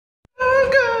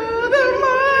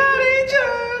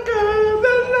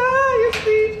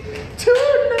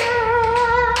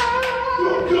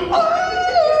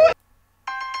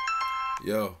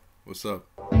What's up?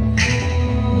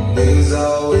 Niggas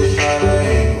always tryna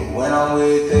hate, but when I'm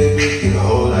with they bitch, get a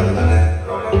whole lot of that.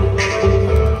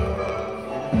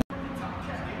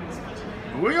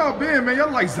 Where y'all been, man? Y'all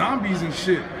like zombies and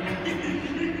shit.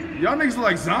 Y'all niggas are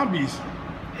like zombies.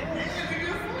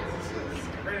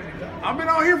 I've been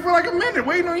out here for like a minute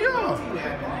waiting on y'all.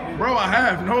 Bro, I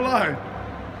have, no lie.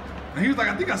 And he was like,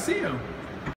 I think I see him.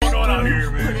 What's going on here,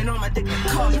 man?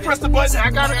 You press the button. I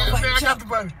got it. I got the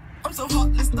button. I'm so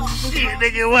hot, let's stop. Yeah,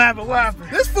 nigga, what happened? What happened?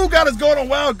 This fool got us going on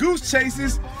wild goose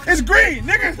chases. It's green,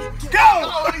 nigga. Go!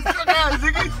 Oh, he's still down,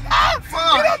 nigga.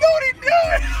 Fuck. You don't know what he's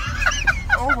doing.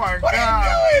 Oh my What god.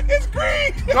 are you doing? It's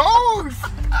green. No!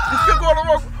 He's still going on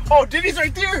the road. Oh, Diddy's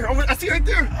right there. Oh, I see right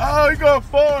there. Oh, he going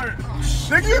forward.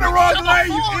 Nigga, you in the wrong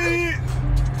lane, you idiot.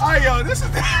 Alright, yo, this is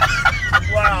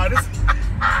Wow, this.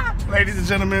 Ladies and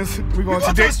gentlemen, we're going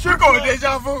to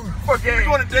Deja Vu. Fuck yeah. We're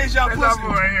going to Deja Vu Pussy.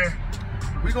 right here.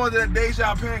 We're going to that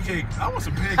Deja pancake. I want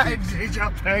some pancakes. Deja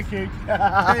pancake.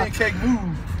 Pancake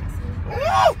move.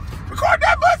 Woo! Record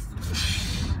that bus.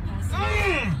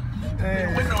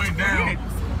 Hey, Window ain't down.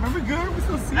 man, we good? We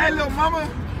still see Hey, you. little mama.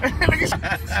 This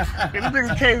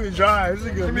nigga came and drive.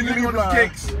 This nigga Let me legally look on the blind.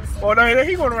 cakes. Oh no,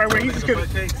 he going the right way. He just Look couldn't. at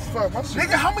the cakes. Fuck, my shit.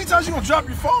 Nigga, how many times you gonna drop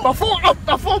your phone?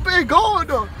 My phone been gone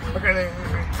though. Okay,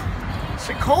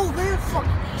 shit cold, man. Fuck.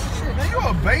 Shit. Man, you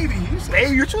a baby. You say,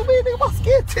 Hey, you too, man? Nigga, my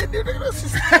skin tender, nigga. That's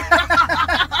just...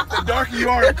 the darker you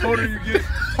are, the colder you get.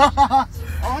 Oh,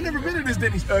 I never been to this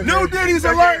Denny's. New Denny's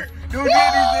alert! New Denny's,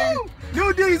 nigga.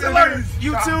 New Denny's alert!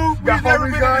 YouTube, we've got never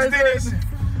homies, been guys, to this Denny's.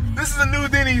 This is a new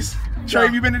Denny's. Trey,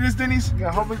 you been to this Denny's?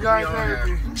 Got homie guys and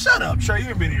everything. Shut up, Trey. You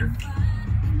ain't been here.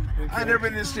 I ain't never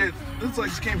been to this shit. Looks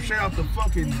like it came straight out the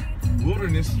fucking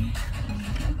wilderness.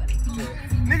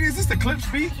 Nigga, is this the clip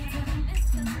speak?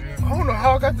 I don't know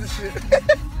how I got this shit.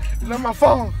 It's on my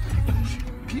phone.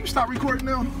 Can you stop recording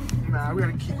now? Nah, we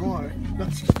gotta keep going.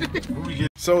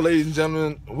 So, ladies and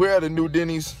gentlemen, we're at a new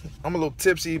Denny's. I'm a little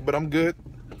tipsy, but I'm good.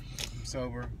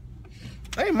 Sober.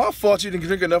 Ain't my fault you didn't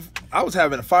drink enough. I was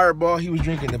having a Fireball. He was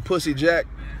drinking the Pussy Jack.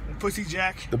 Pussy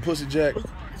Jack. The Pussy Jack.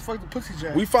 Fuck the Pussy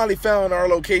Jack. We finally found our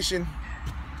location.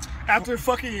 After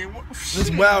fucking This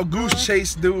wild goose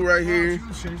chase dude right here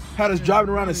had us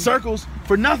driving around in circles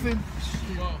for nothing.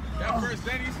 That first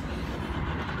Denny's?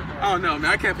 Oh no, man,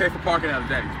 I can't pay for parking at a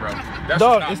Denny's, bro. That's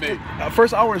Dog, not me.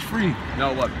 first hour is free.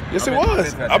 No, it wasn't. Yes, it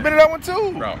was. I've been to that one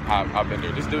too. Bro, I've been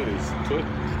there. This dude is twisted.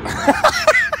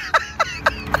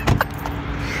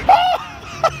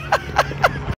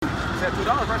 Said $2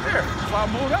 right there. So I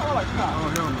moved out. I'm like, nah. Oh,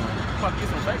 hell no. I'm about to get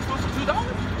some fake food for $2?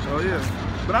 Oh, yeah.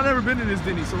 But I've never been to this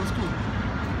Denny's, so it's cool.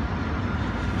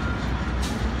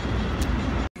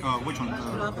 Which one?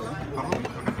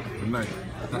 Good night.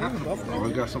 Oh,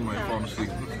 I got somebody falling asleep.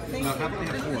 It's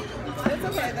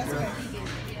okay, that's okay.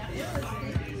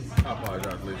 I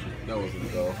apologize, Lisa. That wasn't the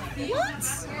goal.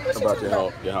 What?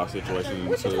 About your house situation.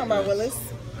 What you talking about, Willis?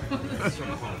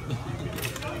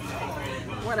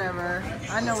 Whatever.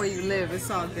 I know where you live. It's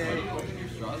all good.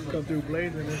 come through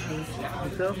blazing this bitch.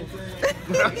 Be careful.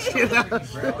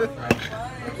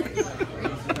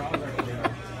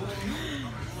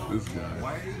 This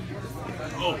guy.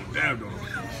 Oh, damn, though.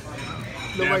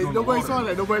 Nobody saw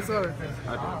that. Nobody saw that.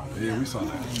 Yeah, we saw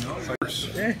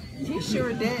that. Yeah. He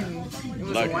sure didn't. It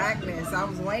was whackness. I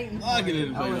was waiting for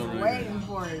it. I was waiting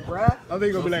for it, bruh. I think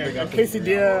it's gonna be like a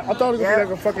quesadilla. I thought it was gonna be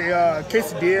like a fucking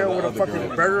quesadilla with a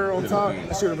fucking burger on top.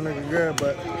 That should have been looking good,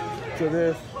 but to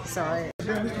this. Sorry.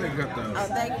 Damn, this nigga got Oh,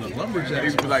 thank the you. lumberjack.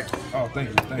 He'd be like, Oh, thank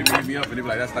you. they Thank you. beat me up and they'd be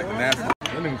like, that's like the nasty. That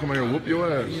nigga come here and whoop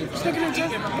your ass.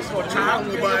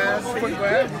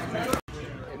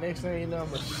 Next thing you know,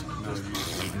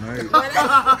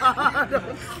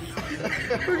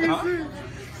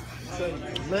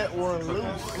 let one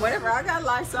loose. Whatever. I got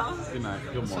Lysol. Good night.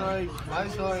 Good It's morning. like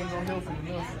Lysol ain't gonna help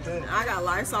you enough with that. I got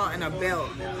Lysol and a belt.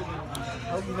 I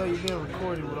hope you know you're being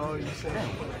recorded with all you say.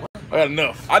 I got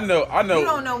enough. I know. You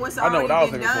don't know what's I know already what I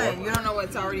was been thinking done. for. You don't know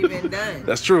what's already been done.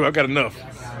 That's true. I got enough.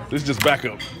 This is just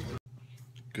backup.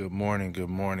 Good morning. Good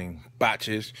morning,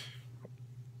 BOTCH.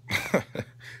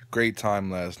 Great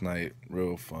time last night.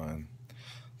 Real fun.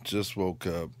 Just woke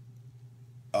up.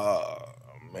 Oh,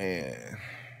 man.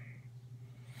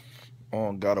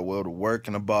 Oh, gotta well to work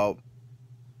in about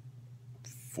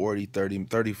 40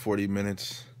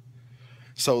 minutes.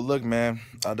 So look, man,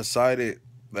 I decided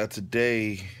that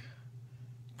today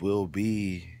will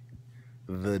be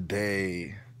the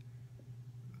day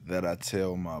that I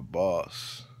tell my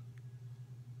boss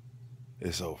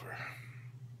it's over.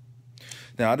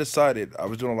 Now, I decided, I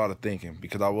was doing a lot of thinking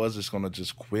because I was just going to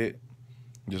just quit.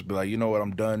 Just be like, you know what,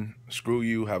 I'm done. Screw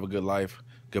you. Have a good life.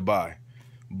 Goodbye.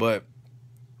 But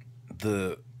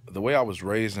the the way I was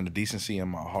raised and the decency in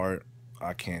my heart,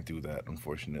 I can't do that,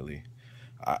 unfortunately.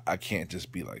 I can't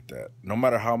just be like that. No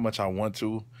matter how much I want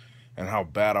to and how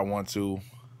bad I want to,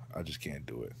 I just can't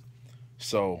do it.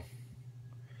 So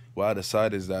what I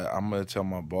decided is that I'm going to tell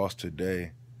my boss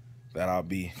today that I'll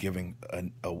be giving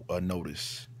a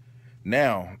notice.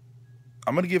 Now,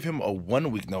 I'm going to give him a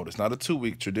 1-week notice, not a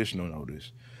 2-week traditional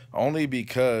notice. Only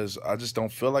because I just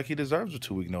don't feel like he deserves a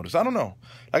 2-week notice. I don't know.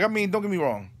 Like, I mean, don't get me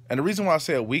wrong. And the reason why I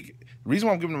say a week, the reason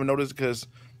why I'm giving him a notice is because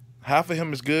half of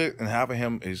him is good and half of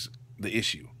him is the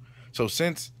issue. So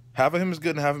since half of him is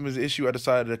good and half of him is the issue, I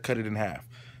decided to cut it in half.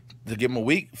 To give him a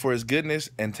week for his goodness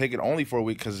and take it only for a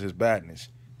week because of his badness.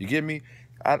 You get me?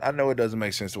 I know it doesn't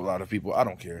make sense to a lot of people. I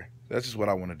don't care. That's just what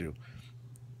I want to do.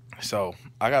 So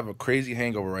I have a crazy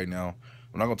hangover right now.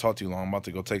 I'm not going to talk too long. I'm about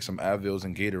to go take some Advils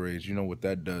and Gatorades. You know what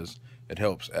that does. It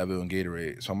helps, Advil and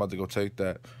Gatorade. So I'm about to go take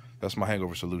that. That's my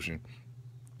hangover solution.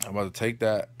 I'm about to take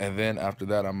that, and then after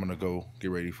that, I'm going to go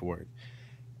get ready for it.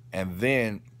 And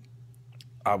then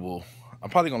I'm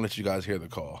probably going to let you guys hear the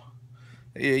call.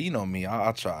 Yeah, you know me.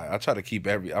 I'll try. I try to keep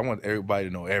I want everybody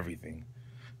to know everything.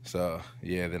 So,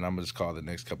 yeah, then I'm going to just call the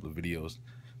next couple of videos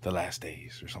The Last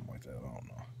Days or something like that.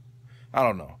 I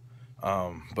don't know.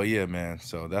 But yeah, man,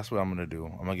 so that's what I'm going to do.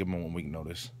 I'm going to give him a 1-week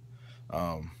notice.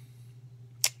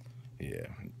 Yeah.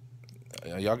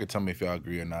 Y'all can tell me if y'all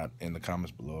agree or not in the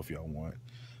comments below if y'all want.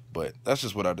 But that's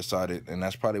just what I decided, and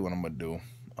that's probably what I'm going to do.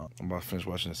 I'm about to finish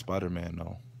watching the Spider-Man,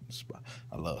 though.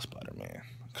 I love Spider-Man.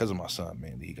 Because of my son,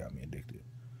 man, he got me addicted.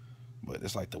 But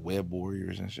it's like the Web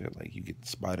Warriors and shit. Like, you get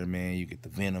Spider-Man, you get the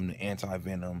Venom, the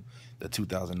Anti-Venom, the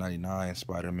 2099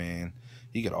 Spider-Man.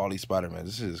 You get all these Spider-Mans.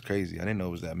 This is crazy. I didn't know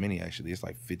it was that many, actually. It's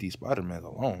like 50 Spider-Mans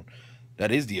alone.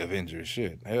 That is the Avengers.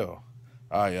 Shit. Hell.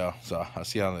 All right, y'all. So, I'll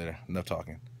see y'all later. Enough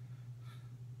talking.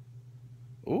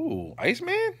 Ooh,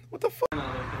 Iceman? What the fuck?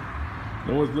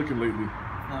 No one's looking lately.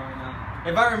 Not right now.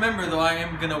 If I remember, though, I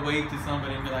am gonna wave to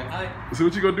somebody and be like, hi. So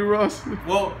what you gonna do, Ross?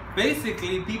 Well,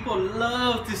 basically, people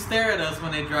love to stare at us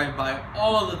when they drive by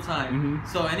all the time. Mm-hmm.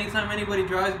 So anytime anybody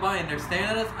drives by and they're staring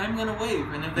at us, I'm gonna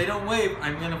wave. And if they don't wave,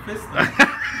 I'm gonna fist them.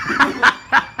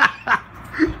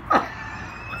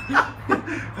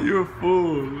 You're a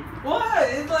fool. What?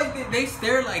 It's like they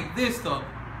stare like this, though.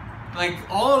 Like,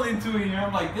 all into it.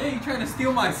 I'm like, dang, you trying to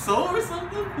steal my soul or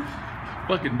something?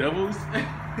 Fucking devils.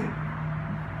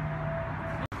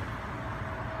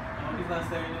 He's not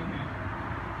staring in here.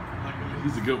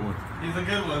 He's a good one. He's a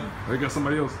good one. I got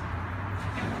somebody else.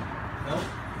 Nope.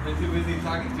 They're too busy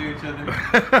talking to each other.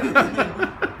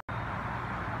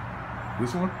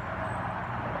 This one?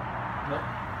 Nope.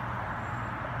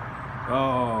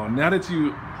 Oh, now that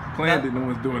you planned it, no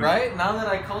one's doing it. Right? Now that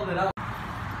I called it out.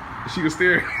 She can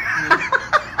stare.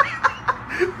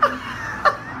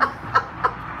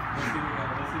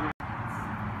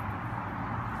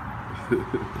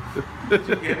 Did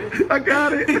you get it? I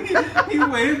got it. He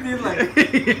waved it like.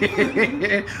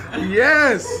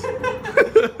 Yes.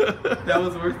 That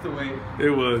was worth the wait.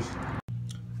 It was.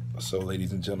 So,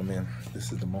 ladies and gentlemen,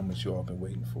 this is the moment you all been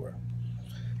waiting for.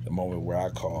 The moment where I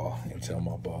call and tell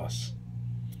my boss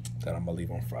that I'm going to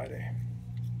leave on Friday.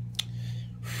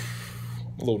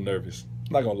 I'm a little nervous.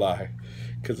 I'm not going to lie.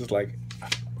 Because it's like,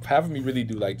 half of me really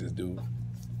do like this dude.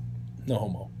 No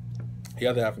homo. The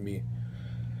other half of me,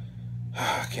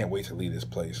 I can't wait to leave this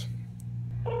place.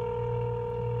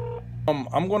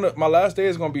 My last day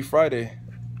is going to be Friday.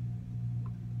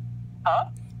 Huh?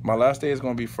 My last day is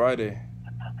going to be Friday.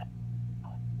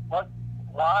 What?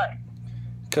 Why?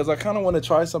 Because I kind of want to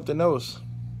try something else.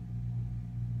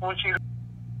 So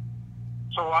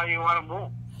why do you want to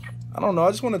move? I don't know.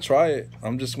 I just want to try it.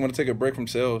 I'm just want to take a break from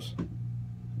sales.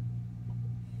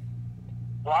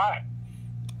 Why?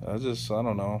 I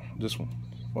don't know. Just want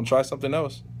to try something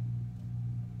else.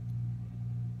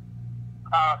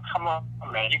 Come on,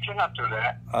 man. You cannot do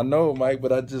that. I know, Mike,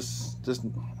 but I just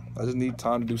need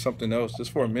time to do something else,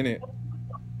 just for a minute.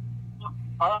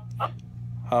 Huh?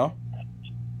 Huh?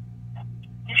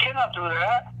 You cannot do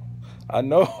that. I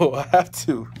know. I have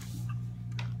to.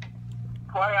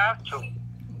 Why have to?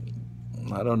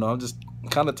 I don't know. I'm just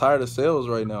kind of tired of sales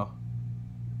right now.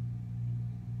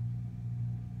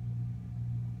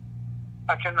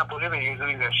 I cannot believe it. You're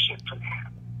doing that shit to me.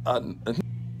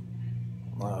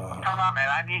 Come on, man.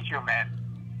 I need you, man.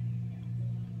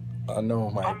 I know,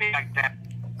 Mike. Don't be like that.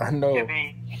 I know. Don't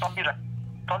be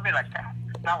like that.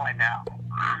 Not right now.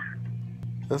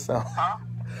 That sounds. Huh?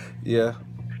 Yeah.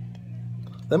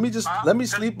 Let me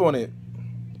sleep on it.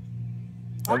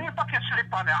 Why do you fucking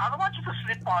sleep on it? I don't want you to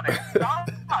sleep on it.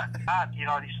 You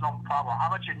know, it's no problem. How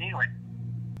much you need it?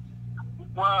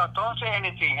 Well, don't say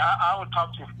anything. I will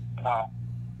talk to you tomorrow.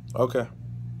 Okay.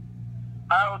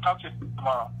 I will talk to you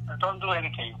tomorrow. Don't do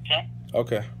anything, okay?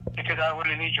 Okay. Because I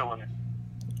really need you with me.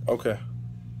 Okay.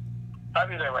 I'll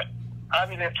be there, right? I'll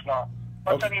be there tomorrow.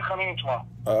 What Okay. time are you coming in tomorrow?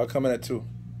 I'll come in at 2.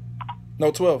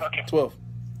 No, 12. Okay. 12.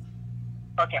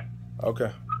 Okay. Okay.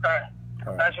 All right.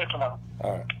 All right. I'll see you tomorrow.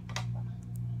 All right.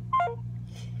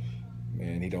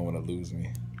 Man, he don't want to lose me.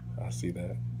 I see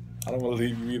that. I don't want to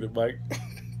leave you either, Mike.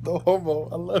 No homo.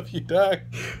 I love you, Doc.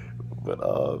 But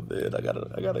man, I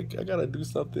gotta do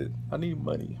something. I need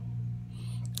money,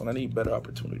 and I need better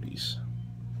opportunities.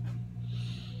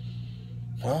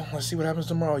 Well, let's see what happens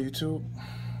tomorrow, YouTube.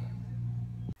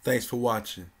 Thanks for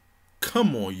watching.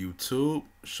 Come on, YouTube.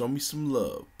 Show me some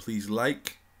love. Please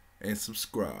like and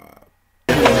subscribe.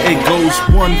 It goes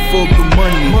 1 for the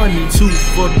money, 2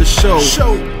 for the show,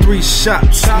 3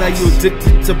 shots. Now you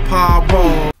addicted to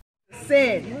Pyro.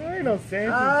 Sin. There ain't no sin.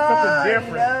 It's something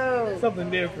different. No. Something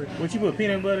different. What you put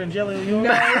peanut butter and jelly on yours?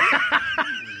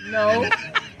 No. No.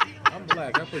 I'm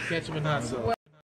black. I put ketchup and hot sauce.